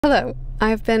Hello,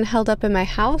 I've been held up in my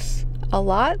house a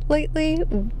lot lately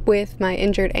with my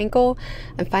injured ankle.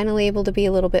 I'm finally able to be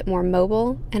a little bit more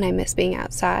mobile and I miss being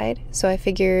outside, so I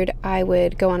figured I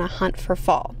would go on a hunt for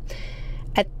fall.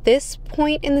 At this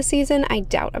point in the season, I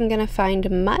doubt I'm gonna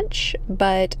find much,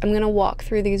 but I'm gonna walk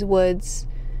through these woods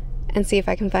and see if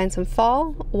I can find some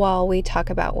fall while we talk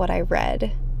about what I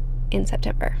read in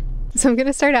September. So I'm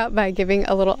gonna start out by giving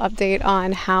a little update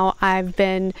on how I've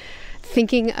been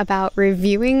thinking about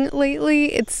reviewing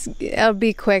lately. It'll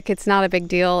be quick, it's not a big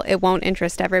deal, it won't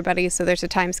interest everybody, so there's a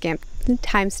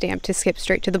timestamp to skip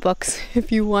straight to the books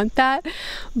if you want that.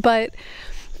 But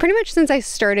pretty much since I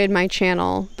started my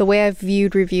channel, the way I've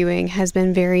viewed reviewing has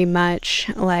been very much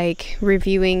like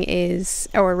reviewing is,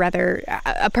 or rather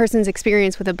a person's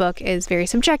experience with a book is very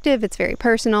subjective, it's very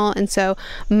personal, and so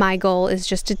my goal is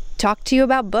just to talk to you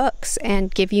about books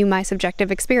and give you my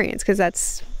subjective experience, because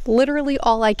that's literally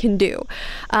all I can do.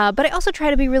 But I also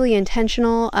try to be really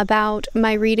intentional about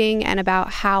my reading and about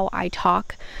how I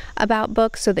talk about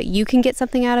books so that you can get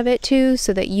something out of it too,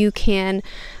 so that you can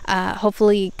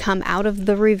hopefully come out of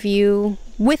the review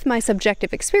with my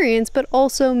subjective experience, but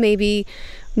also maybe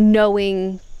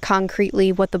knowing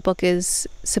concretely what the book is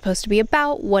supposed to be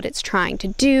about, what it's trying to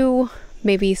do,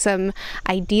 maybe some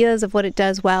ideas of what it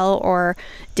does well or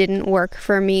didn't work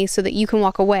for me, so that you can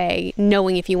walk away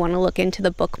knowing if you want to look into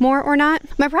the book more or not.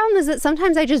 My problem is that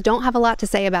sometimes I just don't have a lot to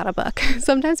say about a book.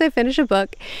 Sometimes I finish a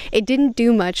book, it didn't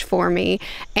do much for me,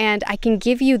 and I can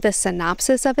give you the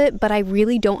synopsis of it, but I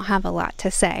really don't have a lot to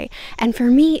say. And for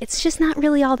me, it's just not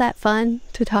really all that fun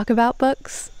to talk about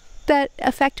books that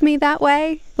affect me that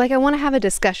way. Like, I want to have a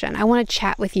discussion, I want to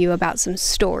chat with you about some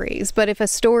stories, but if a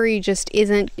story just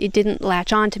it didn't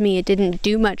latch on to me, it didn't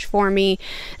do much for me,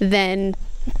 then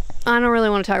I don't really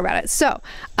want to talk about it. So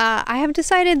I have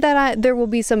decided that there will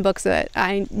be some books that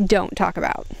I don't talk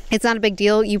about. It's not a big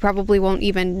deal. You probably won't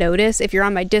even notice if you're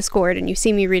on my Discord and you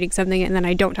see me reading something and then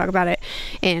I don't talk about it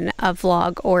in a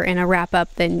vlog or in a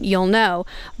wrap-up, then you'll know.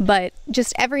 But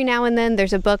just every now and then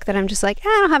there's a book that I'm just like,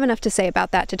 I don't have enough to say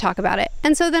about that to talk about it,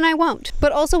 and so then I won't.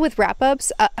 But also with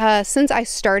wrap-ups, since I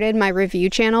started my review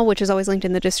channel, which is always linked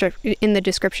in the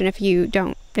description if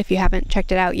you haven't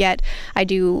checked it out yet, I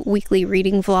do weekly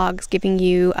reading vlogs giving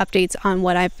you updates on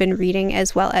what I've been reading,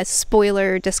 as well as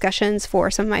spoiler discussions for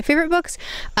some of my favorite books.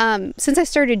 Since I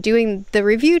started doing the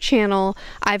review channel,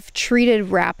 I've treated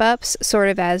wrap-ups sort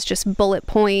of as just bullet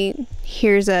point,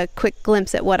 here's a quick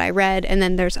glimpse at what I read, and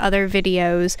then there's other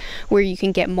videos where you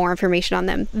can get more information on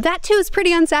them. That too is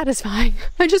pretty unsatisfying.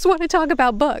 I just want to talk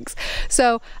about books.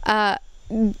 So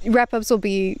wrap-ups will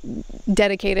be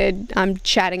dedicated, I'm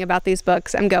chatting about these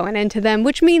books, I'm going into them,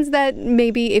 which means that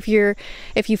maybe if you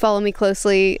follow me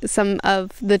closely, some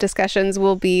of the discussions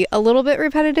will be a little bit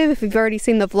repetitive if you've already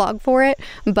seen the vlog for it,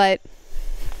 but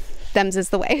them's is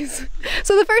the ways.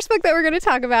 So the first book that we're going to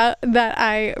talk about that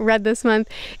I read this month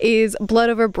is Blood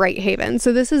Over Brighthaven.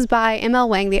 So this is by M.L.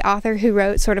 Wang, the author who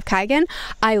wrote Sword of Kaigen.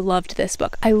 I loved this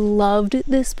book. I loved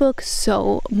this book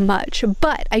so much,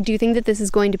 but I do think that this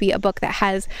is going to be a book that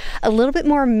has a little bit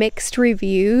more mixed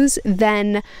reviews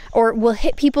than, or will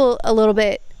hit people a little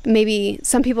bit. Maybe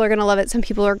some people are going to love it, some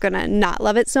people are going to not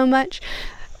love it so much.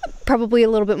 Probably a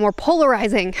little bit more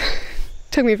polarizing.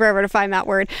 Took me forever to find that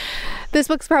word. This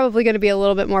book's probably going to be a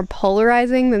little bit more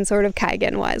polarizing than Sword of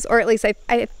Kaigen was, or at least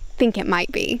I think it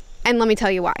might be. And let me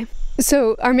tell you why.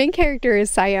 So our main character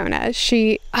is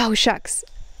Sayona. Oh shucks,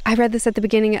 I read this at the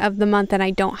beginning of the month and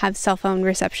I don't have cell phone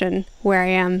reception where I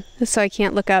am, so I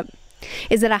can't look up.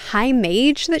 Is it a high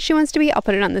mage that she wants to be? I'll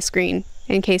put it on the screen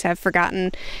in case I've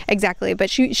forgotten exactly, but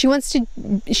she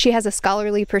has a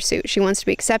scholarly pursuit. She wants to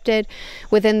be accepted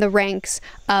within the ranks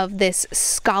of this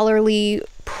scholarly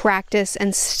practice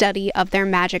and study of their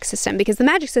magic system, because the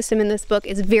magic system in this book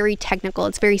is very technical,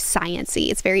 it's very sciencey,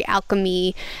 it's very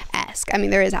alchemy-esque. I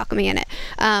mean, there is alchemy in it,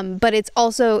 but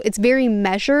it's very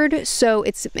measured, so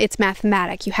it's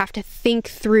mathematic. You have to think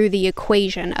through the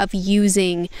equation of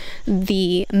using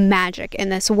the magic in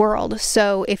this world.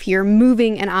 So if you're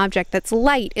moving an object that's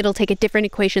light, it'll take a different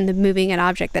equation than moving an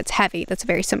object that's heavy. That's a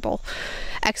very simple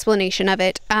explanation of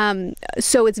it.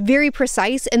 So it's very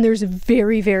precise, and there's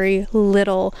very, very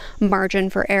little margin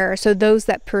for error. So those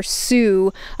that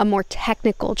pursue a more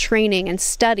technical training and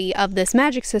study of this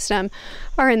magic system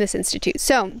are in this institute.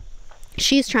 So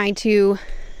she's trying to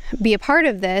be a part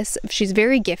of this. She's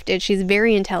very gifted, she's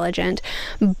very intelligent,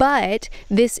 but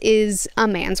this is a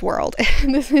man's world.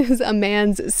 This is a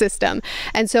man's system.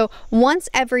 And so once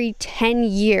every 10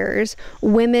 years,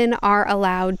 women are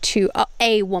allowed to,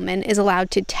 a woman is allowed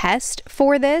to test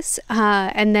for this,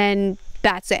 and then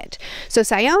that's it. So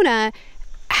Sayona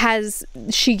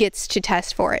she gets to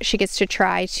test for it. She gets to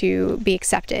try to be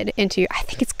accepted into, I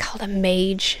think it's called a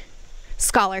mage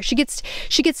scholar. She gets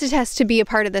to test to be a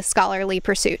part of this scholarly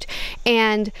pursuit.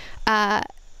 And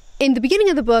in the beginning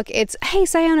of the book, it's, hey,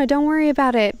 Siona, don't worry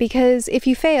about it, because if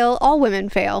you fail, all women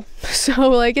fail. So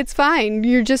like, it's fine.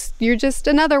 You're just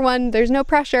another one. There's no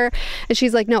pressure. And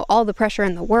she's like, no, all the pressure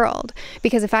in the world,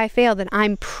 because if I fail, then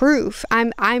I'm proof.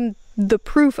 I'm the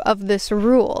proof of this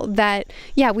rule that,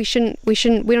 yeah, we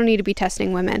don't need to be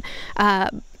testing women.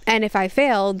 And if I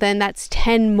fail, then that's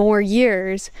 10 more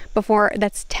years of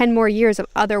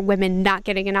other women not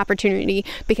getting an opportunity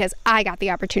because I got the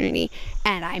opportunity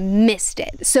and I missed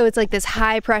it. So it's like this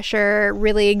high pressure,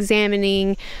 really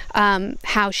examining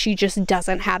how she just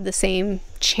doesn't have the same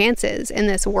chances in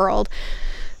this world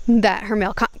that her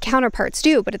male counterparts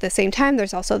do. But at the same time,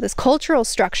 there's also this cultural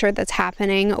structure that's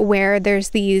happening where there's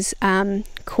these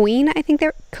Quinn.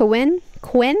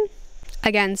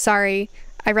 Again, sorry,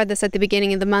 I read this at the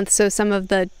beginning of the month, so some of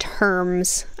the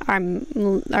terms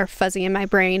are fuzzy in my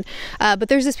brain. But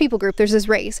there's this people group, there's this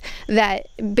race that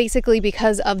basically,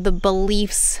 because of the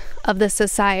beliefs of the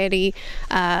society,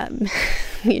 the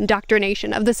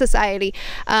indoctrination of the society,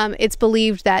 it's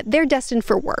believed that they're destined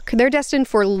for work. They're destined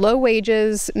for low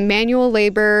wages, manual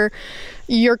labor.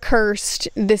 You're cursed.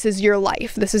 This is your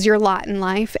life. This is your lot in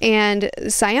life. And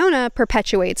Siona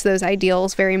perpetuates those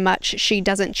ideals very much. She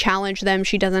doesn't challenge them.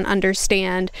 She doesn't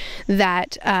understand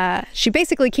that she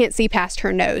basically can't see past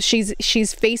her nose.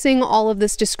 She's facing all of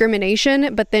this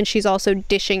discrimination, but then she's also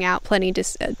dishing out plenty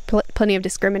of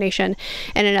discrimination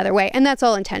in another way, and that's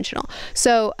all intentional.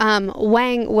 So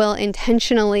Wang will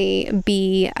intentionally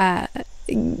be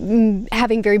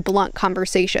having very blunt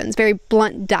conversations, very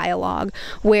blunt dialogue,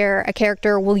 where a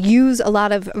character will use a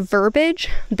lot of verbiage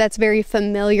that's very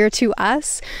familiar to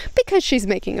us because she's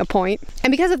making a point.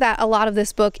 And because of that, a lot of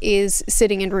this book is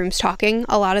sitting in rooms talking.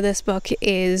 A lot of this book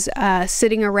is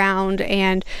sitting around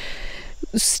and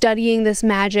studying this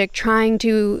magic, trying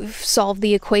to solve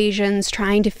the equations,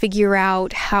 trying to figure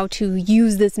out how to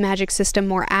use this magic system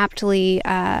more aptly.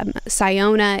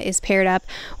 Siona is paired up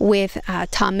with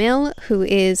Tamil, who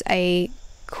is a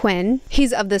Quinn.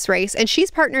 He's of this race, and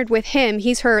she's partnered with him.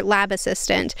 He's her lab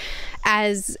assistant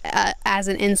as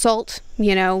an insult.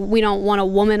 You know, we don't want a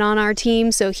woman on our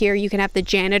team, so here you can have the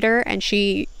janitor, and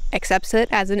she accepts it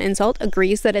as an insult,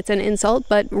 agrees that it's an insult,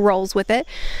 but rolls with it.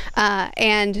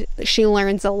 And she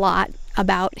learns a lot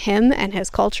about him and his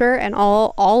culture and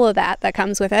all of that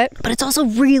comes with it. But it's also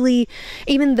really,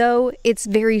 even though it's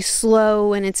very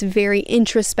slow and it's very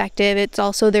introspective, it's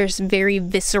also, there's very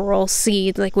visceral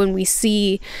seeds. Like when we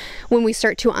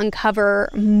start to uncover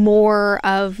more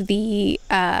of the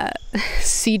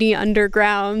seedy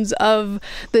undergrounds of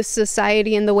the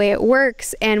society and the way it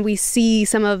works, and we see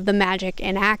some of the magic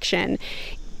in action,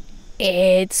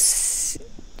 it's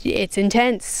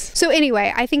intense. So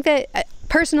anyway, I think that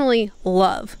personally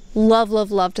loved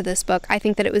this book. I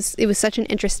think that it was such an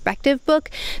introspective book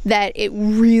that it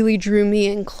really drew me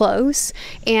in close,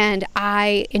 and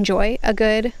I enjoy a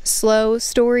good slow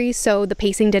story, so the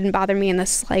pacing didn't bother me in the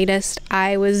slightest.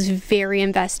 I was very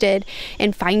invested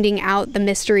in finding out the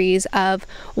mysteries of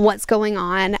what's going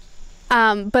on.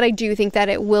 But I do think that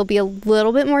it will be a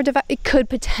little bit more, it could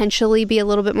potentially be a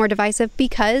little bit more divisive,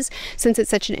 because since it's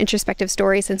such an introspective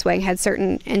story, since Wang had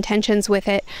certain intentions with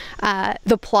it,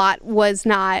 the plot was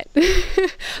not,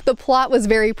 the plot was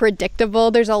very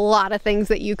predictable. There's a lot of things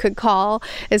that you could call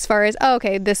as far as, oh,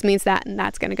 okay, this means that, and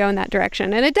that's going to go in that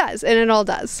direction. And it does, and it all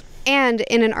does. And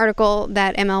in an article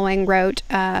that ML Wang wrote,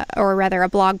 or rather a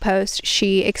blog post,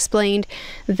 she explained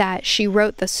that she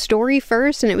wrote the story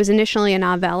first, and it was initially a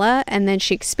novella, and then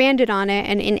she expanded on it,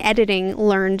 and in editing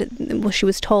she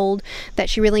was told that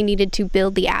she really needed to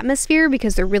build the atmosphere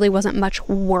because there really wasn't much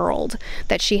world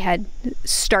that she had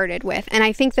started with. And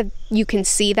I think that you can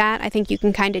see that. I think you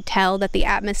can kind of tell that the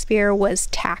atmosphere was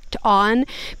tacked on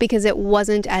because it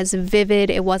wasn't as vivid,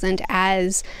 it wasn't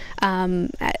as,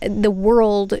 the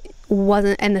world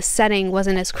wasn't, and the setting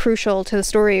wasn't as crucial to the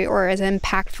story or as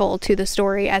impactful to the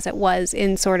story as it was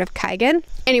in Sword of Kaigen.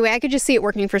 Anyway, I could just see it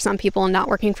working for some people and not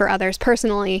working for others.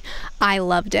 Personally, I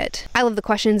loved it. I love the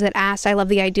questions it asked. I love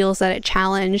the ideals that it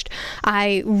challenged.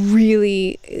 I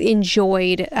really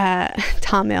enjoyed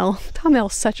Tamil.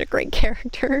 Tamil's such a great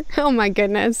character. Oh my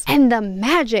goodness. And the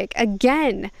magic,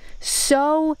 again,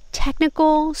 so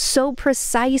technical, so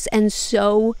precise, and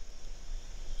so...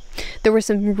 There were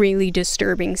some really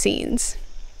disturbing scenes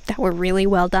that were really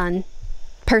well done.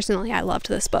 personally, I loved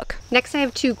this book. Next, I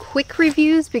have two quick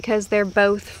reviews because they're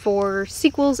both for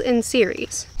sequels in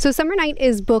series. So Summer Night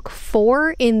is book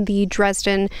 4 in the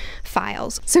Dresden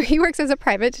Files. So he works as a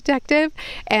private detective,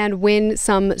 and when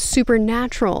some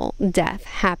supernatural death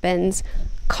happens,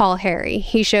 call Harry.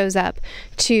 He shows up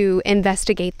to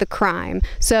investigate the crime.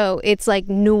 So it's like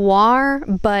noir,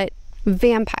 but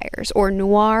vampires, or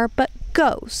noir, but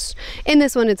ghosts. In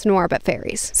this one, it's noir but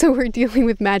fairies. So we're dealing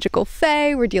with magical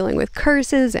fae, we're dealing with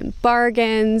curses and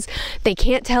bargains. They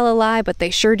can't tell a lie, but they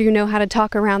sure do know how to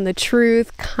talk around the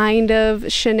truth, kind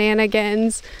of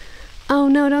shenanigans. Oh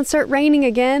no, don't start raining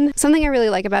again. Something I really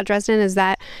like about Dresden is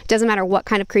that it doesn't matter what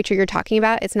kind of creature you're talking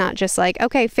about. It's not just like,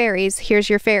 okay, fairies, here's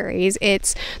your fairies.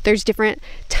 There's different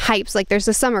types. Like there's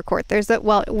the summer court. There's the,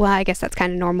 well, I guess that's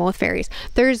kind of normal with fairies.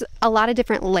 There's a lot of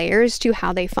different layers to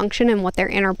how they function and what their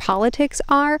inner politics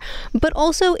are. But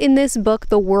also in this book,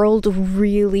 the world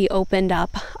really opened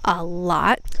up a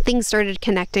lot. Things started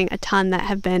connecting a ton that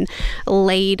have been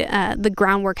laid, the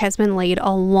groundwork has been laid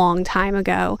a long time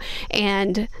ago.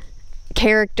 And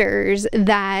characters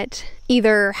that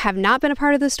either have not been a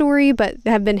part of the story but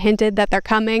have been hinted that they're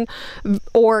coming,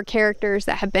 or characters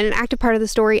that have been an active part of the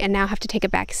story and now have to take a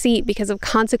back seat because of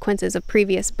consequences of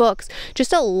previous books.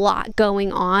 Just a lot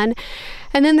going on.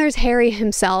 And then there's Harry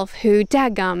himself, who,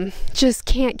 dadgum, just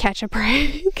can't catch a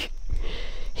break.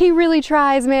 He really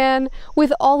tries, man.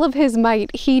 With all of his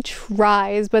might, he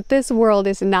tries, but this world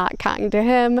is not kind to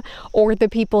him or the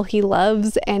people he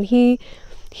loves, and he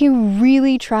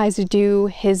really tries to do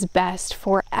his best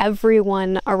for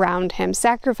everyone around him,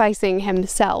 sacrificing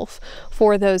himself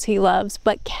for those he loves,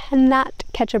 but cannot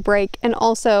catch a break. And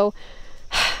also,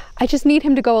 I just need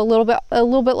him to go a little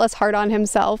bit less hard on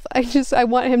himself. I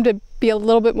want him to be a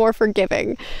little bit more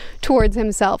forgiving towards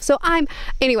himself. So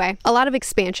anyway, a lot of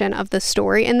expansion of the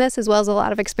story in this, as well as a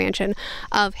lot of expansion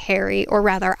of Harry, or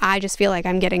rather, I just feel like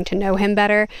I'm getting to know him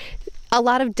better. A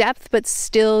lot of depth, but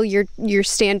still your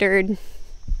standard,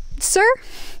 sir,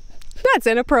 that's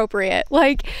inappropriate.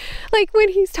 Like when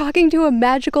he's talking to a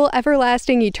magical,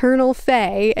 everlasting, eternal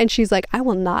fae, and she's like, I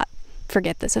will not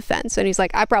forget this offense. And he's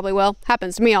like, I probably will.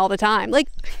 Happens to me all the time. Like,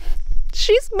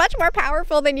 she's much more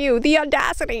powerful than you. The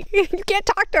audacity. You can't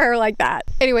talk to her like that.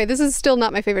 Anyway, this is still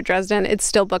not my favorite Dresden. It's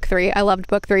still book 3. I loved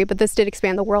book 3, but this did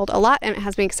expand the world a lot, and it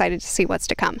has me excited to see what's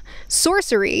to come.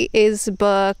 Sorcery is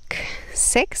book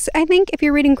 6, I think, if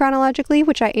you're reading chronologically,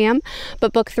 which I am,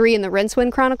 but book 3 in the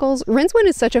Rincewind Chronicles. Rincewind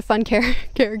is such a fun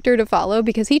character to follow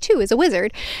because he too is a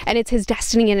wizard, and it's his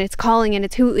destiny and its calling, and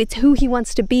it's who he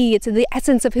wants to be. It's the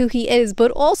essence of who he is,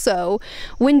 but also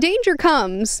when danger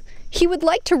comes, he would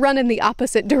like to run in the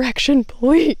opposite direction,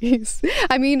 please.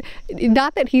 I mean,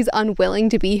 not that he's unwilling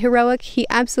to be heroic, he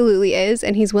absolutely is,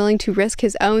 and he's willing to risk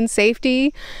his own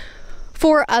safety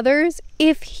for others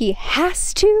if he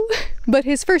has to, but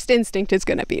his first instinct is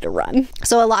gonna be to run.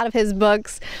 So a lot of his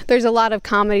books, there's a lot of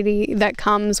comedy that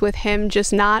comes with him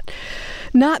just not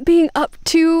being up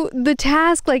to the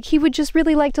task. Like, he would just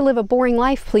really like to live a boring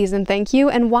life, please and thank you.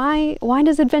 And why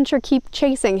does adventure keep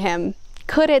chasing him?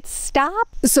 Could it stop?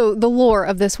 So the lore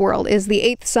of this world is the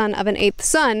 8th son of an 8th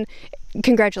son.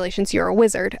 Congratulations, you're a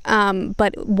wizard.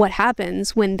 But what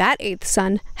happens when that 8th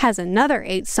son has another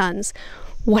 8 sons?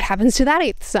 What happens to that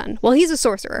 8th son? Well, he's a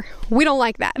sorcerer. We don't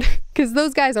like that because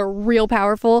those guys are real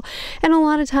powerful, and a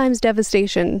lot of times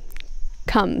devastation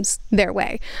comes their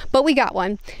way. But we got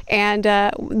one, and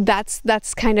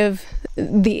that's kind of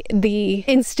the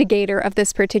instigator of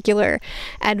this particular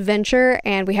adventure.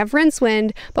 And we have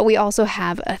Rincewind, but we also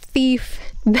have a thief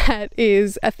that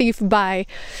is a thief by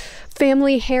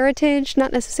family heritage,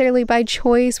 not necessarily by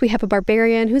choice. We have a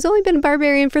barbarian who's only been a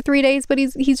barbarian for 3 days, but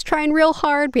he's trying real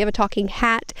hard. We have a talking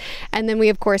hat, and then we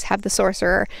of course have the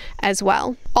sorcerer as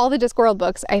well. All the Discworld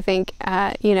books, I think,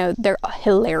 you know, they're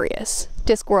hilarious.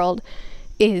 Discworld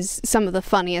is some of the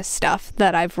funniest stuff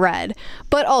that I've read,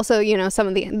 but also, you know, some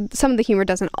of the humor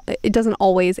doesn't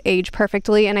always age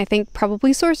perfectly, and I think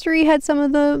probably Sorcery had some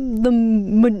of the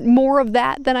more of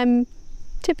that than I'm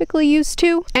typically used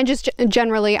to. And just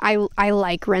generally, I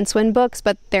like Rincewind books,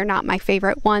 but they're not my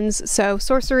favorite ones. So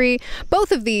Sorcery,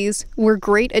 both of these were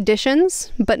great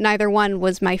additions, but neither one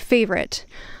was my favorite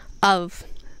of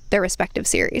their respective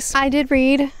series. I did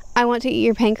read I Want to Eat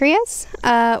Your Pancreas,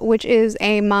 which is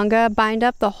a manga bind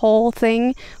up. The whole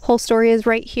story is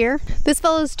right here. This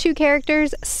follows 2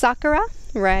 characters, Sakura,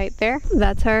 right there,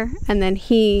 that's her, and then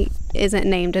he isn't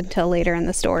named until later in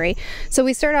the story. So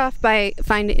we start off by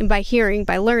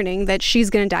learning that she's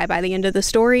gonna die by the end of the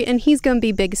story, and he's gonna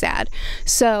be big sad.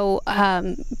 So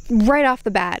right off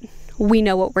the bat, we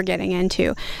know what we're getting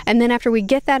into. And then after we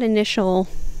get that initial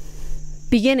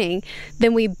beginning,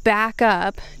 then we back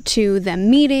up to them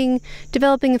meeting,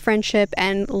 developing a friendship,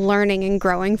 and learning and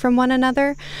growing from one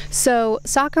another. So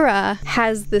Sakura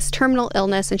has this terminal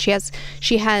illness, and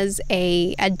she has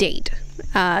a date.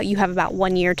 You have about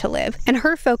 1 year to live. And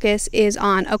her focus is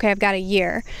on, okay, I've got a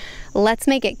year. Let's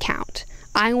make it count.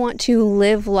 I want to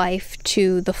live life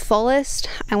to the fullest.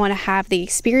 I want to have the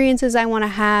experiences I want to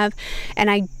have. And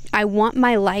I want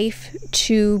my life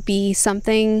to be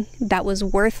something that was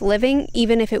worth living,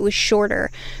 even if it was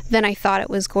shorter than I thought it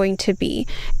was going to be.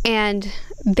 And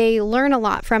they learn a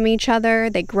lot from each other,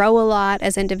 they grow a lot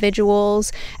as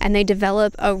individuals, and they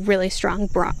develop a really strong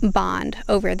bond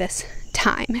over this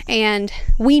time. And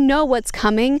we know what's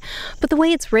coming, but the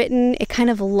way it's written, it kind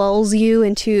of lulls you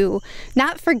into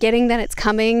not forgetting that it's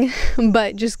coming,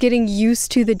 but just getting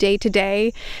used to the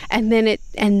day-to-day. And then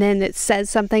it says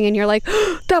something and you're like,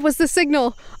 oh, that was the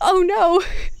signal. Oh no,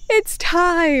 it's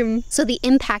time. So the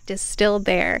impact is still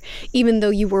there, even though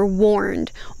you were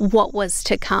warned what was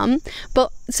to come. But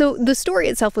so the story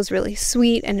itself was really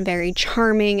sweet and very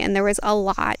charming, and there was a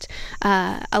lot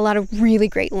of really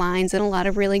great lines and a lot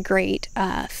of really great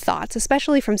thoughts,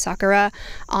 especially from Sakura,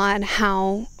 on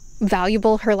how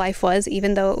valuable her life was,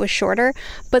 even though it was shorter.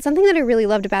 But something that I really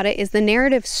loved about it is the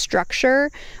narrative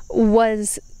structure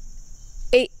was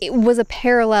it was a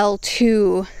parallel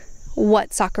to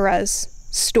what Sakura's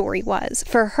story was.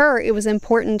 For her, it was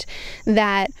important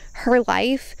that her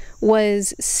life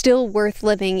was still worth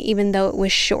living, even though it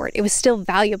was short. It was still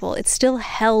valuable. It still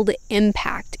held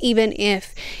impact, even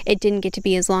if it didn't get to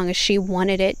be as long as she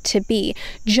wanted it to be.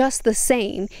 Just the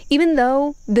same, even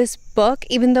though this book,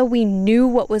 even though we knew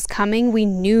what was coming, we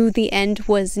knew the end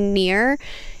was near,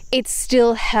 it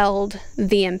still held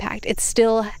the impact. It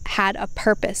still had a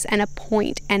purpose and a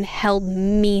point and held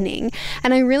meaning.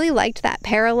 And I really liked that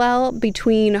parallel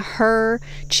between her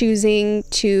choosing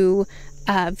to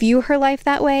view her life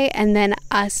that way and then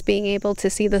us being able to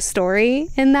see the story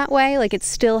in that way. Like, it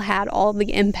still had all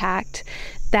the impact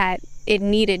that it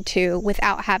needed to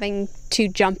without having to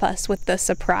jump us with the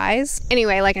surprise.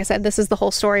 Anyway, like I said, this is the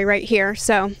whole story right here,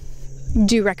 so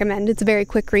do recommend. It's a very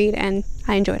quick read and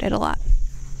I enjoyed it a lot.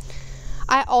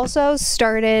 I also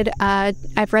started,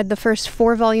 I've read the first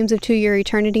 4 volumes of To Your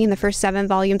Eternity and the first 7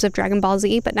 volumes of Dragon Ball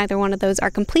Z, but neither one of those are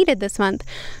completed this month,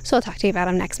 so I'll talk to you about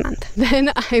them next month. Then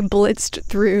I blitzed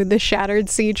through the Shattered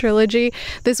Sea trilogy.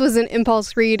 This was an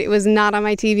impulse read. It was not on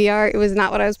my TBR. It was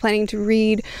not what I was planning to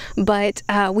read, but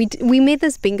we made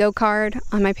this bingo card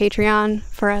on my Patreon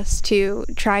for us to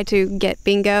try to get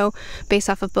bingo based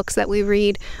off of books that we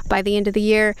read by the end of the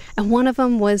year, and one of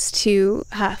them was to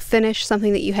finish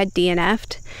something that you had DNF'd.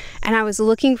 And I was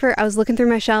looking through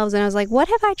my shelves and I was like, what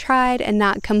have I tried and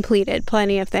not completed?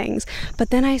 Plenty of things. But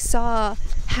then I saw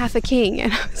Half a King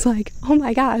and I was like, oh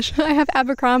my gosh, I have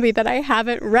Abercrombie that I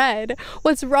haven't read.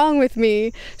 What's wrong with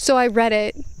me? So I read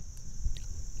it,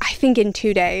 I think in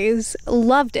 2 days.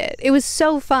 Loved it. It was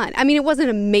so fun. I mean, it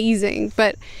wasn't amazing,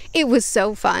 but it was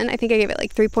so fun. I think I gave it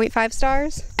like 3.5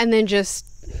 stars and then just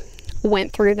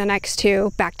went through the next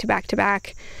 2 back to back to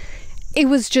back. It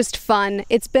was just fun.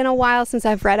 It's been a while since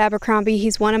I've read Abercrombie.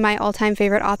 He's one of my all-time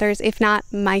favorite authors, if not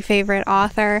my favorite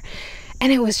author.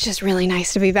 And it was just really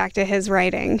nice to be back to his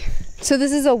writing. So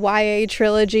this is a YA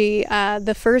trilogy.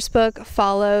 The first book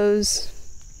follows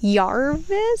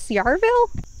Yarvi?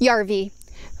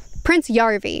 Prince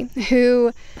Yarvi,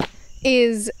 who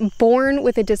is born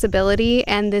with a disability,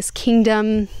 and this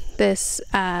kingdom, this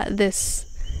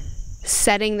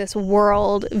setting, this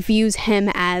world views him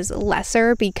as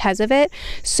lesser because of it.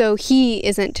 So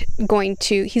he's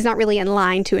not really in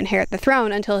line to inherit the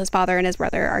throne until his father and his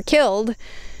brother are killed.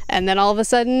 And then all of a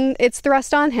sudden it's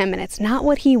thrust on him, and it's not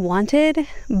what he wanted,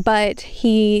 but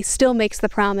he still makes the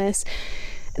promise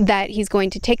that he's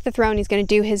going to take the throne, he's going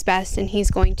to do his best, and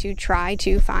he's going to try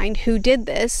to find who did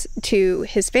this to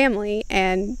his family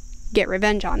and get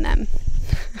revenge on them.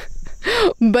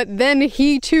 But then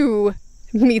he too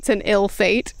meets an ill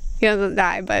fate. He doesn't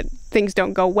die, but things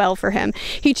don't go well for him.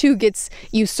 He too gets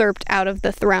usurped out of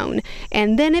the throne.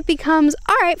 And then it becomes,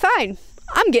 all right, fine,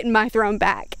 I'm getting my throne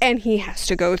back. And he has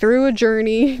to go through a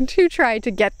journey to try to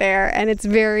get there. And it's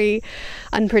very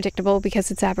unpredictable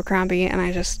because it's Abercrombie, and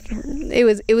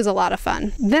it was a lot of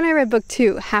fun. Then I read book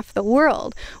 2, Half the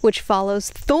World, which follows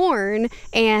Thorn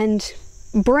and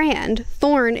Brand.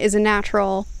 Thorn is a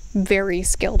natural, very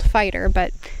skilled fighter,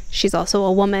 but she's also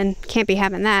a woman, can't be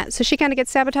having that. So she kind of gets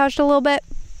sabotaged a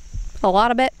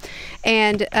lot of it,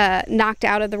 and knocked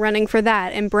out of the running for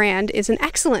that. And Brand is an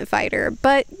excellent fighter,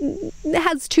 but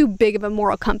has too big of a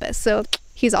moral compass, so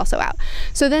he's also out.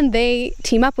 So then they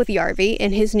team up with Yarvi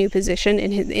in his new position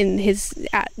in his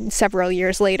several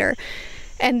years later,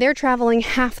 And they're traveling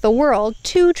half the world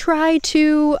to try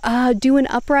to do an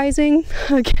uprising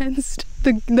against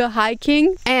the High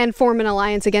King and form an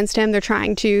alliance against him. They're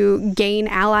trying to gain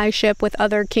allyship with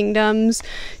other kingdoms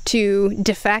to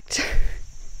defect.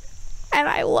 And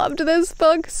I loved this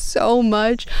book so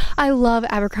much. I love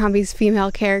Abercrombie's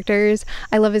female characters.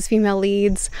 I love his female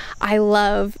leads. I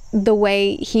love the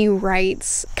way he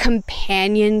writes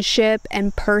companionship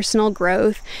and personal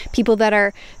growth. People that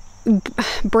are...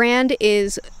 Brand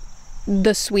is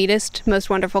the sweetest,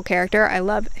 most wonderful character. I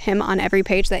love him on every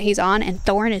page that he's on, and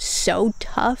Thorne is so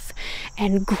tough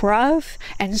and gruff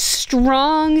and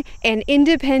strong and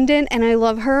independent, and I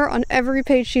love her on every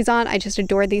page she's on. I just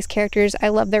adore these characters. I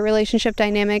love their relationship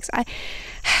dynamics.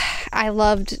 I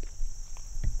loved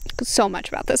so much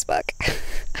about this book.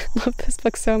 I love this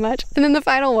book so much. And then the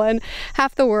final one,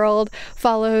 Half the World,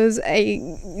 follows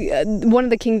one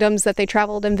of the kingdoms that they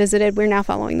traveled and visited. We're now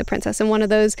following the princess in one of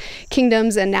those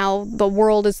kingdoms, and now the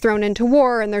world is thrown into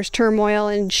war and there's turmoil,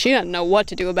 and she doesn't know what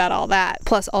to do about all that.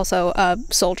 Plus also a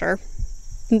soldier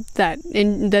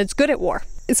that's good at war.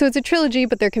 So it's a trilogy,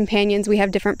 but they're companions. We have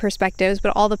different perspectives,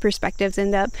 but all the perspectives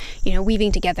end up,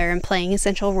 weaving together and playing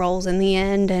essential roles in the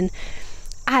end. And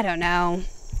I don't know.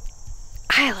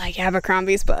 I like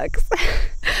Abercrombie's books.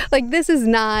 Like, this is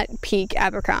not peak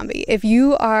Abercrombie. If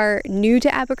you are new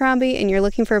to Abercrombie and you're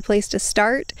looking for a place to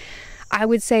start, I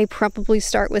would say probably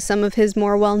start with some of his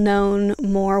more well-known,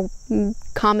 more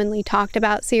commonly talked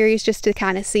about series, just to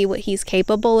kind of see what he's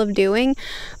capable of doing.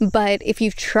 But if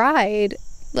you've tried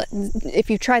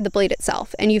The Blade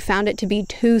itself and you found it to be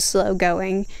too slow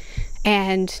going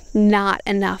and not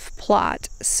enough plot,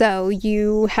 so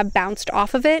you have bounced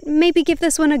off of it, maybe give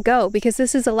this one a go, because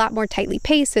this is a lot more tightly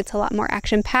paced, it's a lot more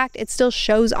action-packed, it still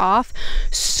shows off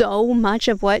so much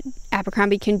of what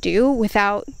Abercrombie can do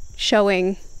without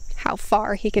showing how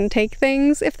far he can take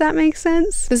things, if that makes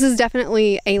sense. This is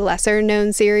definitely a lesser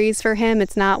known series for him.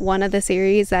 It's not one of the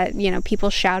series that,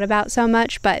 people shout about so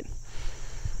much, but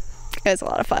it was a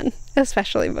lot of fun,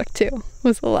 especially book 2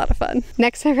 was a lot of fun.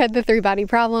 Next, I read The Three-Body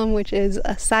Problem, which is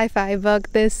a sci-fi book.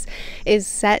 This is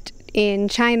set in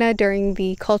China during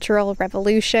the Cultural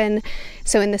Revolution,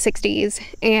 so in the 60s,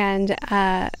 and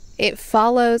it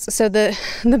follows, so the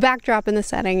backdrop in the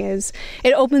setting is,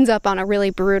 it opens up on a really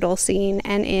brutal scene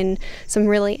and in some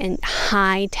really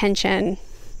high tension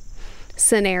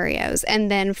scenarios, and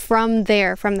then from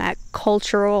there, from that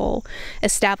cultural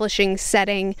establishing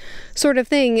setting sort of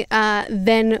thing,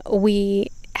 then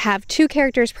we have two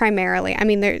characters primarily. I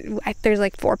mean, there's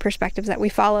like 4 perspectives that we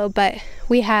follow, but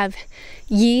we have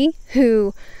Yi,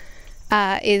 who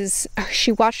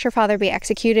she watched her father be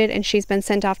executed and she's been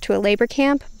sent off to a labor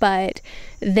camp, but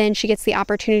then she gets the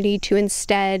opportunity to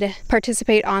instead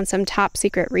participate on some top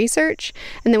secret research.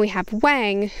 And then we have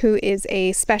Wang, who is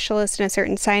a specialist in a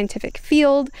certain scientific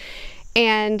field,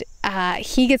 and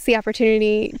he gets the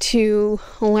opportunity to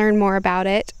learn more about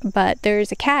it, but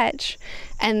there's a catch,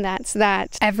 and that's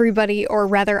that everybody, or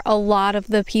rather a lot of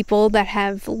the people that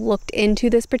have looked into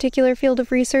this particular field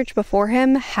of research before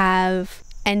him, have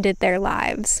ended their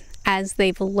lives as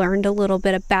they've learned a little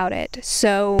bit about it.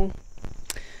 So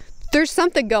there's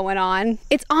something going on.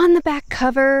 It's on the back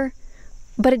cover,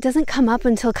 but it doesn't come up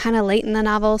until kind of late in the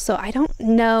novel, so I don't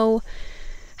know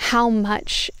how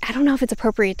much, I don't know if it's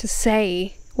appropriate to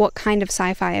say what kind of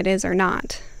sci-fi it is or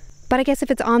not. But I guess if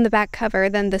it's on the back cover,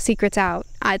 then the secret's out.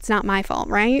 It's not my fault,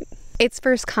 right? It's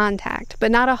first contact,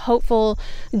 but not a hopeful,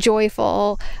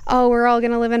 joyful, oh, we're all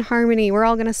gonna live in harmony, we're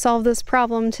all gonna solve this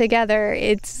problem together.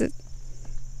 It's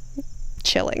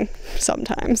chilling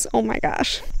sometimes, oh my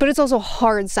gosh. But it's also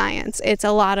hard science. It's a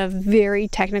lot of very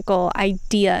technical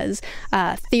ideas,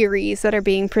 theories that are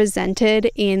being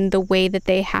presented in the way that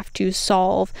they have to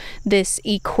solve this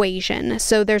equation.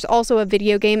 So there's also a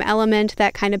video game element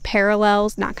that kind of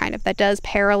parallels, that does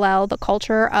parallel the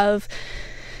culture of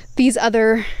these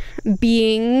other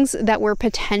beings that we're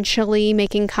potentially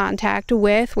making contact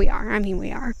with. We are.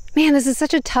 Man, this is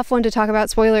such a tough one to talk about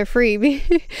spoiler free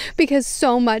because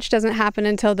so much doesn't happen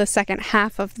until the second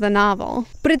half of the novel.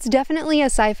 But it's definitely a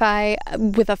sci-fi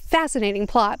with a fascinating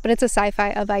plot, but it's a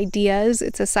sci-fi of ideas.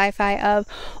 It's a sci-fi of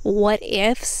what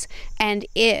ifs, and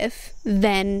if,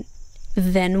 then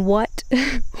what?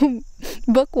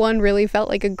 Book 1 really felt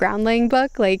like a ground laying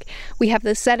book. Like, we have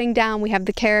the setting down, we have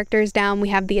the characters down, we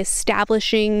have the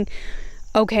establishing,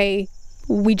 okay,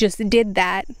 we just did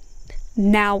that,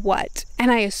 now what?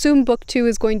 And I assume book 2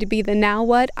 is going to be the now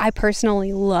what. I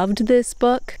personally loved this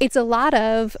book. It's a lot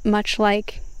of, much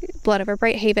like Blood Over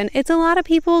Bright Haven, it's a lot of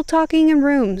people talking in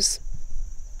rooms.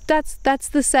 that's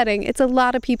the setting. It's a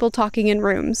lot of people talking in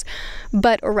rooms,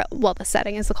 well, the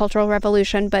setting is the Cultural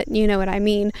Revolution, but you know what I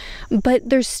mean. But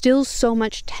there's still so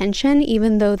much tension,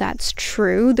 even though that's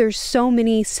true. There's so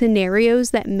many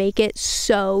scenarios that make it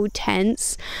so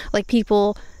tense, like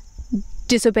people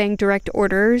disobeying direct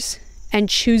orders and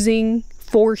choosing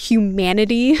for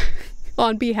humanity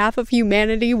on behalf of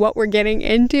humanity what we're getting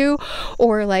into,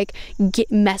 or like get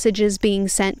messages being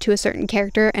sent to a certain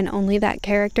character and only that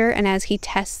character, and as he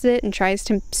tests it and tries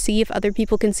to see if other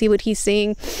people can see what he's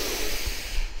seeing.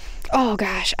 Oh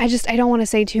gosh, I don't want to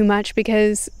say too much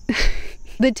because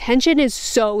the tension is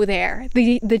so there.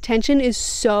 The tension is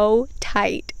so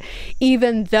tight,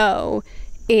 even though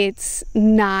it's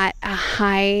not a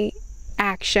high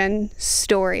action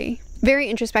story.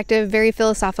 Very introspective, very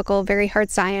philosophical, very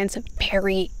hard science,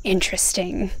 very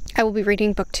interesting. I will be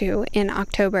reading book 2 in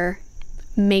October.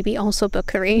 Maybe also book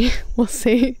 3, we'll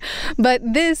see. But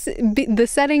the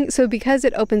setting, so because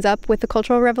it opens up with the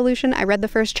Cultural Revolution, I read the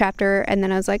first chapter and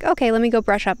then I was like, okay, let me go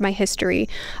brush up my history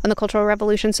on the Cultural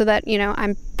Revolution so that, you know,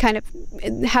 I'm kind of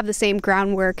have the same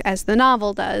groundwork as the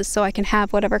novel does, so I can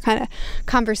have whatever kind of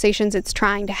conversations it's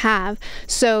trying to have.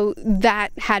 So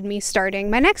that had me starting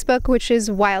my next book, which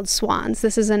is Wild Swans.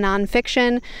 This is a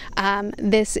nonfiction.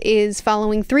 This is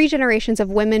following 3 generations of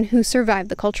women who survived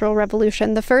the Cultural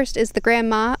Revolution. The first is the grandma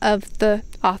of the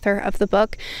author of the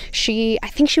book. I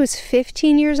think she was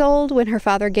 15 years old when her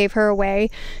father gave her away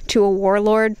to a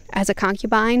warlord as a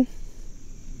concubine,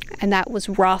 and that was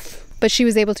rough. But she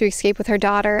was able to escape with her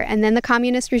daughter, and then the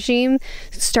communist regime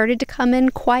started to come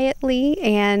in quietly,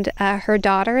 and her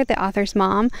daughter, the author's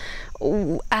mom,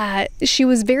 she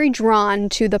was very drawn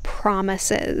to the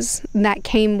promises that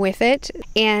came with it,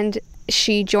 and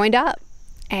she joined up,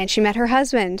 and she met her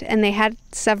husband, and they had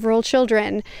several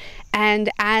children. And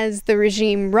as the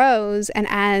regime rose and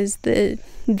as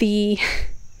the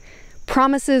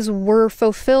promises were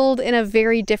fulfilled in a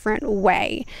very different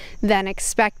way than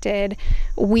expected,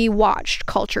 we watched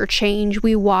culture change.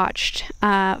 We watched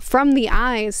from the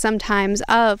eyes sometimes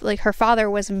of, like, her father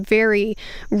was very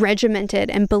regimented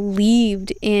and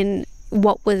believed in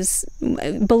Mao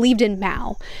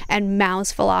and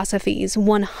Mao's philosophies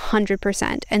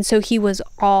 100%, and so he was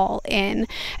all in.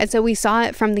 And so we saw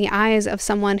it from the eyes of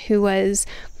someone who was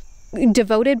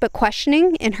devoted but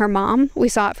questioning in her mom. We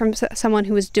saw it from someone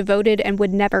who was devoted and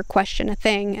would never question a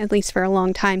thing, at least for a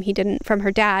long time he didn't, from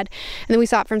her dad. And then we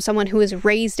saw it from someone who was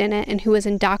raised in it and who was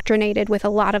indoctrinated with a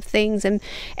lot of things, and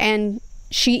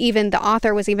she, even the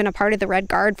author, was even a part of the Red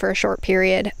Guard for a short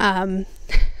period.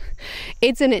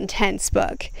 It's an intense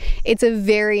book. It's a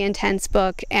very intense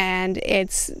book, and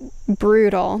it's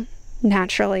brutal,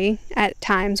 naturally, at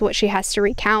times, what she has to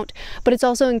recount, but it's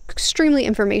also extremely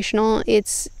informational.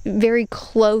 It's very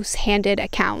close-handed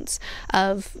accounts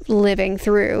of living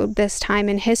through this time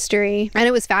in history, and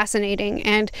it was fascinating.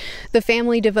 And the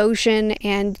family devotion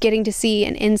and getting to see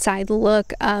an inside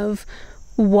look of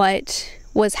what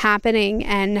was happening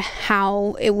and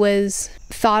how it was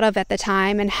thought of at the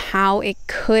time and how it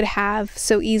could have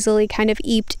so easily kind of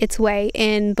eked its way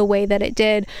in the way that it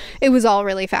did. It was all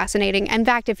really fascinating. In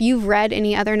fact, if you've read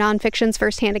any other nonfictions,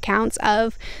 firsthand accounts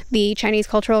of the Chinese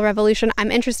Cultural Revolution,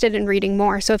 I'm interested in reading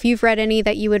more. So if you've read any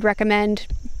that you would recommend,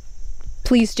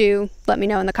 please do let me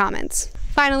know in the comments.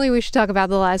 Finally, we should talk about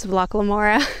The Lies of Locke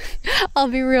Lamora. I'll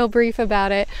be real brief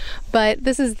about it, but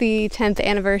this is the 10th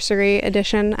anniversary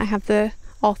edition. I have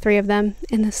all 3 of them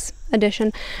in this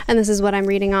edition, and this is what I'm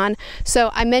reading on.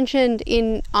 So I mentioned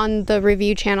on the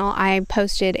review channel, I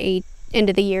posted a end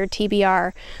of the year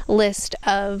TBR list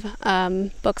of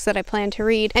books that I plan to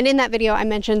read, and in that video I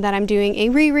mentioned that I'm doing a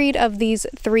reread of these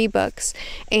 3 books,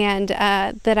 and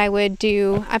that I would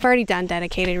do, I've already done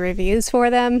dedicated reviews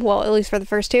for them, well, at least for the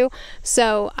first 2,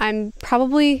 so I'm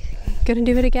probably gonna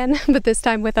do it again, but this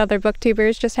time with other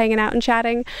booktubers, just hanging out and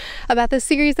chatting about this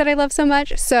series that I love so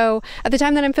much. So at the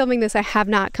time that I'm filming this, I have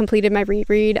not completed my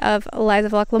reread of Lies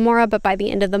of Locke Lamora, but by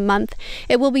the end of the month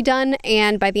it will be done,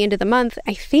 and by the end of the month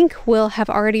I think we'll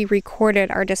have already recorded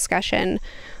our discussion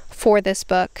for this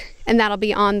book, and that'll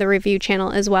be on the review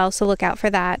channel as well, so look out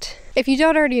for that. If you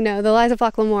don't already know, The Lies of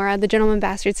Locke Lamora, the Gentleman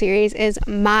Bastard series, is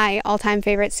my all-time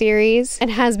favorite series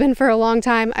and has been for a long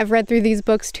time. I've read through these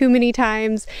books too many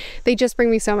times. They just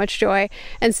bring me so much joy,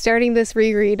 and starting this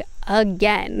reread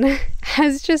again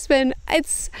has just been,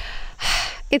 it's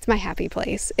my happy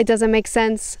place. It doesn't make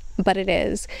sense, but it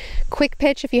is. Quick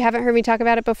pitch, if you haven't heard me talk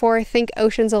about it before, think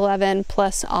Ocean's 11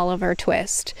 plus Oliver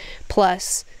Twist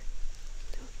plus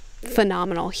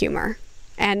phenomenal humor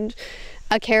and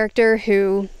a character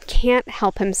who can't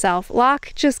help himself.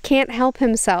 Locke just can't help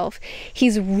himself.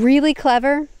 He's really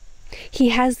clever, He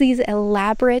has these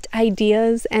elaborate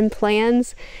ideas and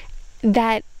plans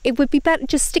that it would be better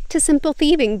just stick to simple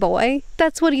thieving, boy.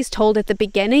 That's what he's told at the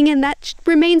beginning, and that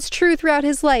remains true throughout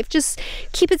his life. Just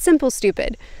keep it simple,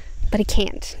 stupid. But he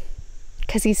can't,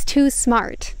 because he's too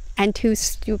smart and too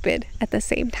stupid at the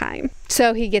same time.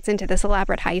 So he gets into this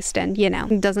elaborate heist and, you know,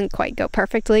 it doesn't quite go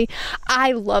perfectly.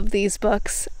 I love these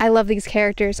books. I love these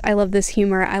characters. I love this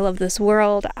humor. I love this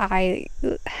world. I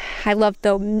love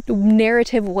the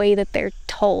narrative way that they're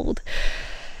told.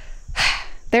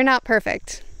 They're not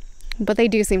perfect, but they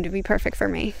do seem to be perfect for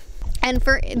me. And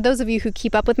for those of you who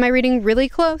keep up with my reading really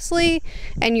closely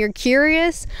and you're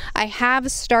curious, I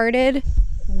have started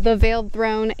The Veiled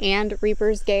Throne and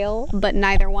Reaper's Gale, but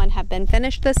neither one have been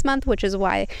finished this month, which is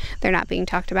why they're not being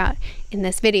talked about in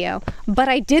this video. But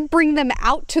I did bring them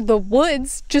out to the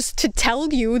woods just to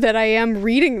tell you that I am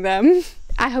reading them.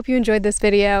 I hope you enjoyed this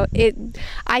video.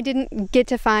 I didn't get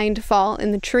to find fall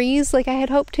in the trees like I had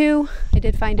hoped to. I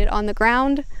did find it on the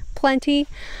ground plenty,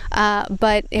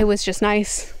 but it was just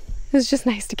nice. It was just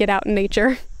nice to get out in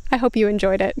nature. I hope you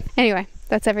enjoyed it. Anyway,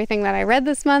 that's everything that I read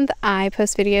this month. I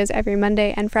post videos every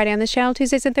Monday and Friday on this channel,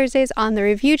 Tuesdays and Thursdays on the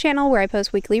review channel, where I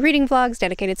post weekly reading vlogs,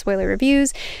 dedicated spoiler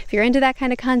reviews. If you're into that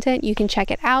kind of content, you can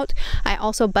check it out. I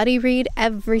also buddy read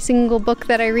every single book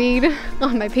that I read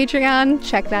on my Patreon.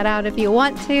 Check that out if you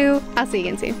want to. I'll see you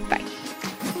again soon. Bye.